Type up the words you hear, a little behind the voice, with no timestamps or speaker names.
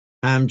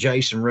I'm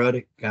Jason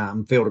Rudick.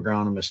 I'm field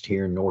agronomist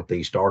here in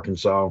Northeast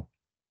Arkansas.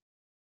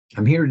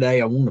 I'm here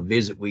today. I want to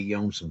visit with you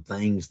on some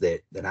things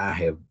that I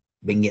have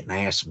been getting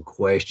asked some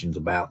questions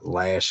about the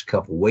last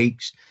couple of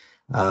weeks.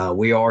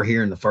 We are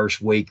here in the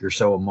first week or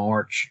so of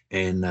March,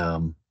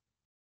 and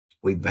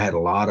we've had a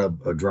lot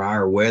of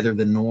drier weather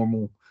than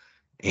normal,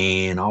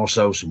 and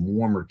also some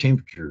warmer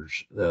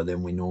temperatures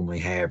than we normally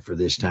have for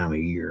this time of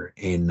year.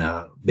 And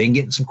been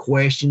getting some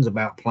questions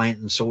about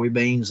planting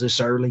soybeans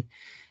this early,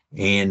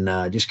 and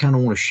just kind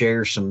of want to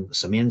share some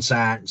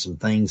insight and some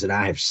things that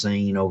I have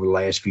seen over the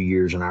last few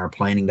years in our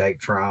planting date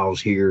trials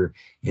here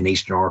in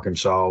Eastern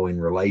Arkansas in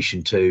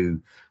relation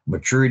to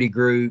maturity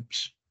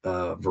groups,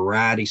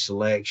 variety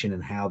selection,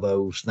 and how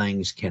those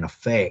things can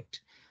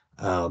affect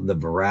the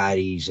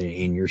varieties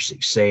and your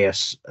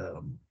success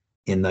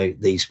in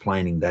these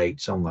planting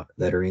dates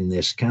that are in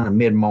this kind of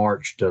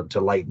mid-March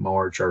to late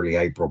March, early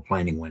April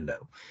planting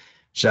window.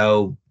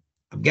 So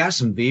I've got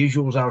some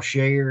visuals I'll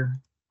share.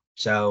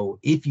 So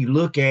if you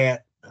look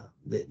at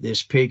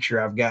this picture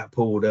I've got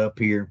pulled up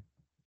here,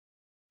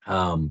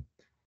 the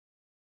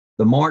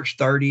March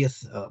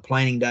 30th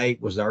planting date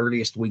was the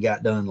earliest we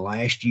got done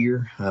last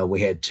year.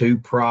 We had two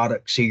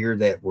products here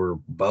that were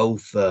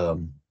both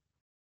 4.6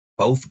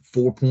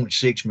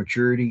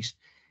 maturities.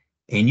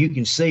 And you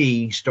can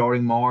see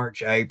starting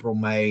March, April,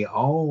 May,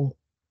 all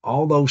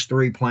those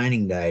three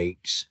planting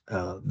dates,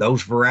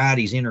 those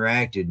varieties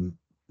interacted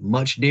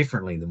much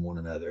differently than one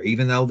another.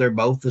 Even though they're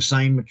both the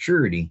same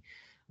maturity,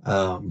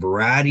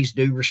 varieties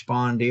do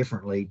respond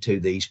differently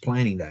to these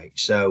planting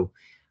dates. So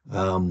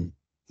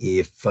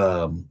if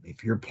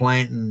you're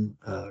planting,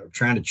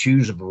 trying to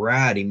choose a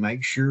variety,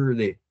 make sure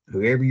that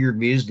whoever you're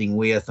visiting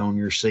with on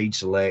your seed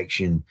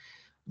selection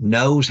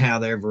knows how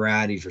their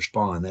varieties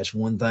respond. That's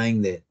one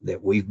thing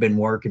that we've been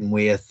working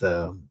with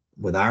our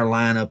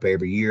lineup.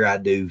 Every year I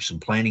do some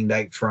planting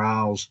date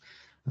trials,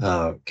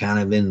 kind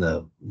of in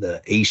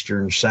the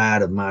eastern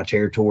side of my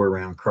territory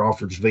around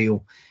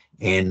Crawfordsville.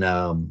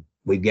 And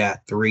we've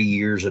got 3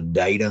 years of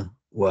data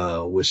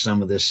with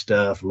some of this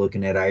stuff,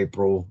 looking at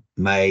April,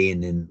 May,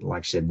 and then, like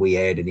I said, we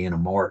added in a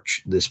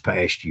March this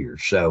past year.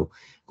 So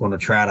going to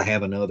try to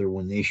have another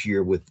one this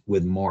year with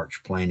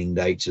March planting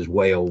dates as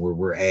well, where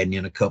we're adding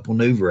in a couple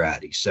new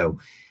varieties. So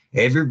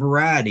every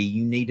variety,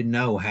 you need to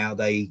know how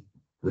they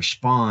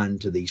respond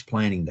to these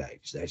planting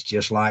dates. That's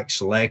just like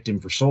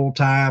selecting for soil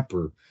type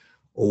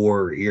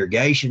or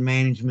irrigation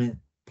management.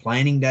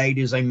 Planting date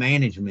is a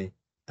management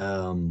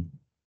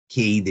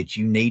key that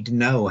you need to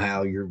know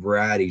how your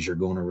varieties are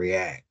going to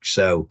react.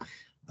 So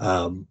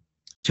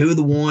two of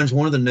the ones,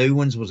 one of the new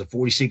ones was a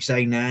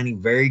 46A90,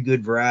 very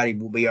good variety,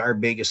 will be our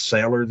biggest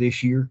seller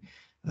this year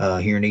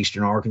here in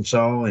Eastern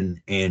Arkansas.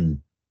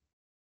 And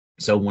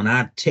so when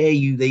I tell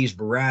you these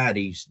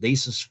varieties,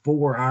 this is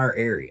for our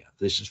area.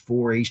 This is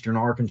for Eastern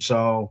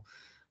Arkansas,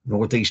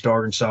 Northeast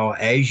Arkansas.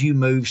 As you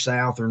move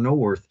south or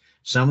north,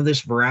 some of this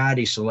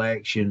variety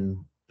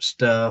selection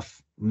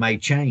stuff may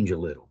change a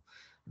little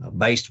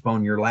based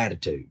upon your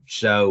latitude.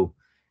 So,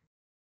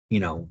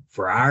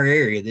 for our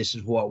area, this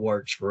is what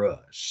works for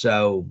us.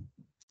 So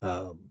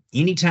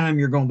anytime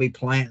you're going to be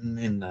planting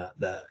in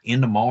the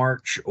end of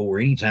March or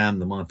anytime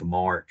the month of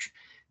March,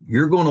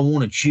 you're going to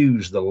want to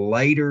choose the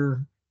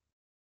later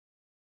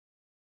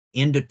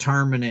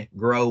indeterminate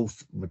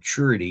growth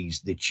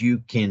maturities that you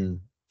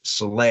can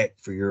select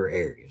for your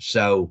area.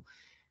 So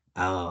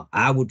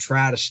I would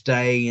try to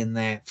stay in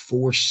that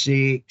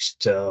 4.6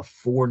 to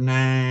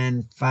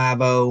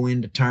 4.9,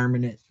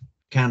 indeterminate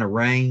kind of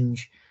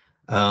range.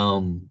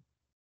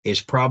 Is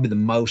probably the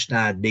most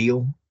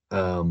ideal.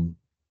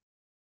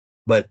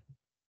 But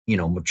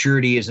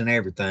maturity isn't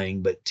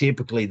everything, but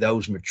typically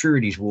those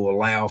maturities will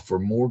allow for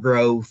more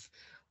growth,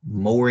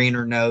 more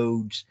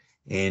internodes,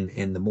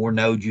 and the more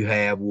nodes you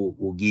have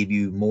will give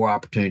you more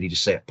opportunity to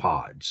set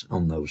pods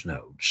on those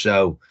nodes.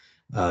 So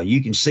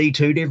you can see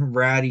two different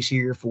varieties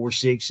here,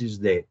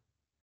 4.6s that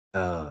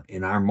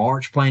in our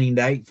March planting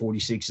date,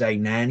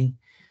 46A90,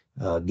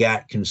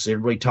 got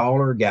considerably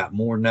taller, got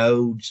more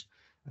nodes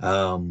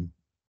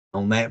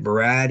on that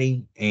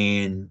variety,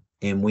 and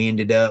we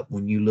ended up,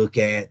 when you look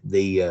at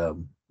the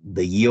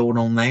yield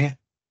on that,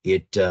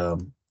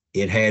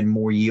 it had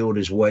more yield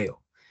as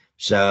well.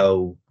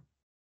 So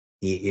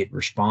it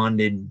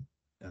responded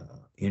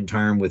in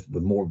turn with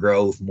more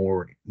growth,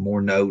 more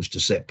nodes to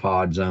set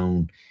pods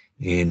on,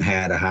 and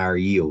had a higher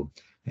yield.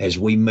 As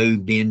we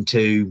moved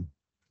into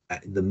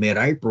the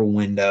mid-April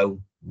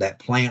window, that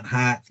plant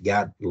height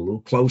got a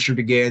little closer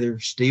together.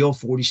 Still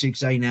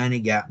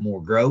 46A90 got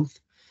more growth.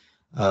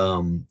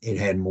 It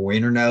had more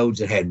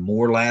internodes. It had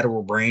more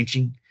lateral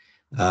branching.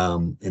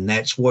 And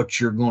that's what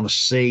you're going to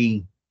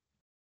see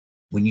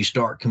when you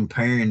start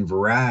comparing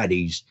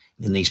varieties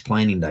in these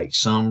planting dates.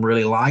 Some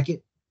really like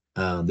it.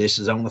 This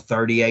is on a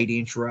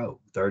 38-inch row,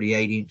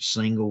 38-inch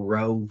single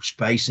row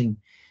spacing.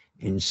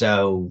 And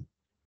so,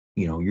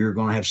 you're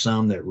going to have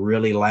some that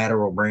really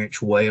lateral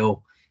branch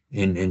well,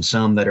 and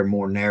some that are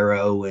more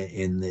narrow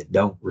and that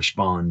don't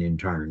respond in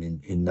turn.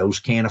 And those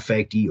can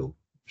affect yield.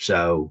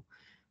 So,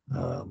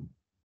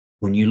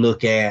 when you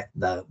look at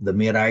the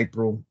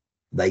mid-April,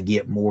 they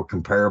get more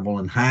comparable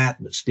in height,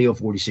 but still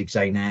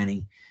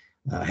 46A90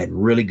 had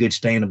really good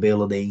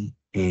standability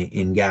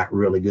and got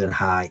really good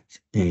height,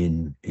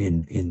 and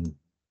in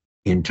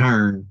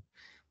turn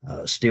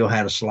still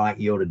had a slight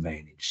yield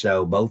advantage.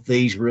 So both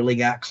these really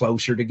got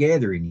closer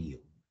together in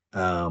yield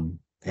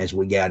as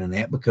we got in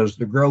that, because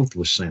the growth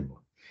was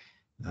similar.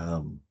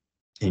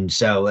 And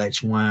so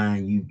that's why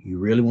you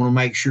really want to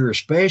make sure,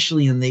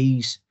 especially in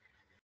the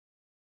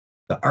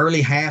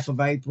early half of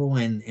April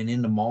and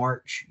into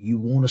March, you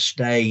want to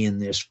stay in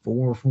this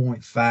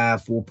 4.5,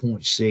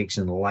 4.6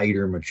 and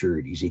later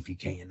maturities if you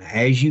can.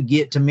 As you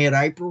get to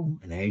mid-April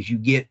and as you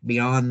get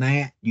beyond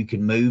that, you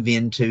can move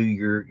into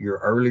your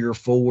earlier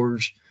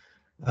 4s,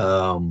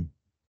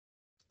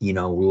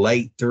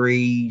 late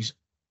 3s.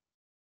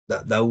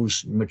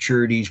 Those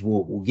maturities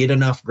will get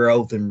enough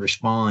growth and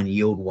respond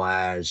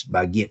yield-wise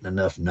by getting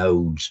enough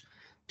nodes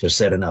to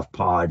set enough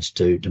pods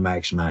to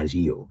maximize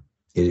yield.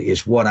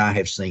 Is what I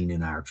have seen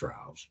in our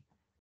trials.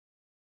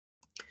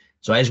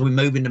 So as we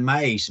move into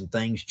May, some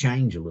things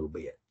change a little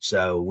bit.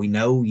 So we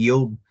know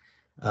yield,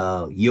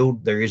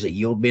 there is a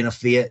yield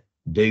benefit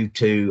due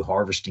to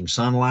harvesting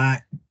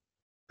sunlight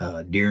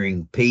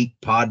during peak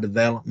pod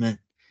development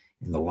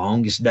and the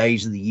longest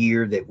days of the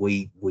year, that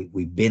we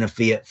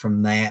benefit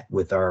from that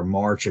with our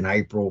March and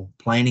April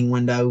planting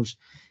windows.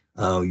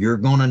 You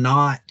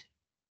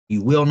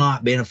will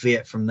not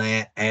benefit from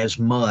that as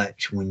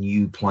much when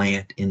you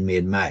plant in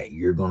mid-May.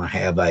 You're going to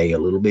have a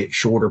little bit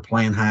shorter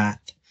plant height,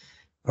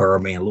 a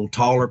little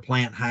taller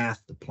plant height.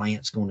 The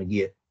plant's going to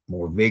get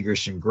more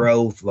vigorous in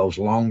growth. Those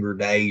longer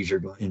days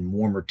and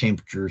warmer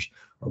temperatures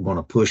are going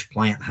to push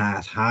plant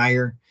height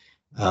higher.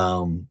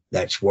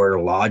 That's where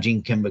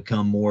lodging can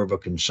become more of a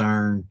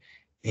concern,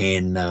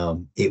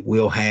 and it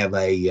will have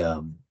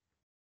a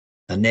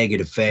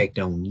negative effect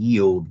on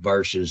yield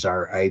versus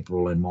our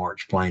April and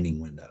March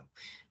planting window.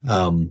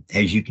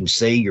 As you can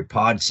see, your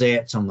pod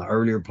sets on the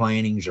earlier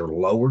plantings are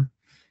lower.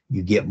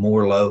 You get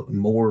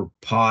more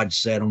pod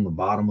set on the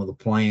bottom of the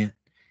plant,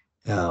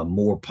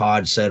 more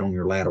pod set on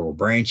your lateral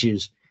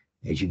branches.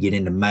 As you get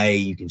into May,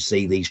 you can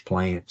see these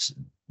plants,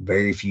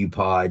 very few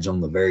pods on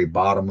the very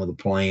bottom of the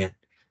plant.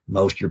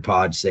 Most of your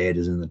pod set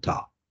is in the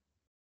top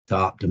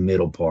to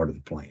middle part of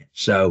the plant.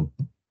 So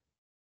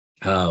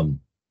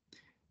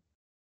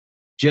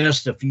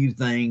just a few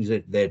things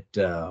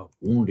that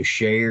wanted to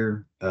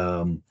share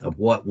of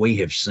what we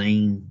have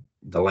seen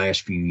the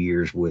last few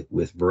years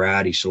with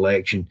variety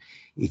selection.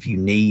 If you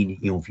need,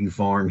 if you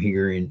farm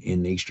here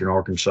in Eastern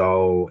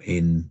Arkansas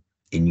and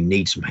you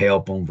need some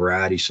help on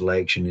variety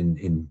selection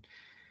and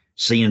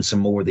seeing some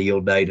more of the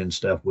yield data and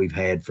stuff we've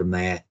had from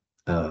that,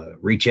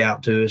 reach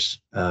out to us,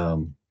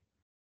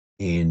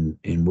 and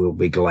we'll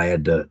be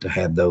glad to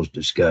have those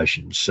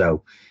discussions.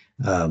 So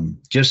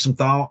just some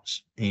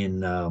thoughts,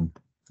 and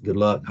good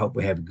luck. Hope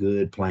we have a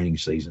good planting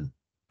season.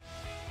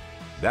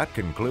 That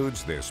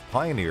concludes this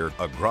Pioneer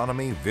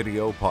Agronomy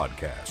video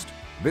podcast.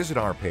 Visit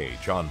our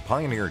page on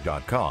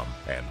pioneer.com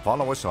and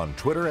follow us on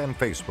Twitter and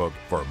Facebook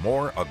for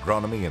more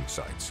agronomy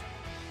insights.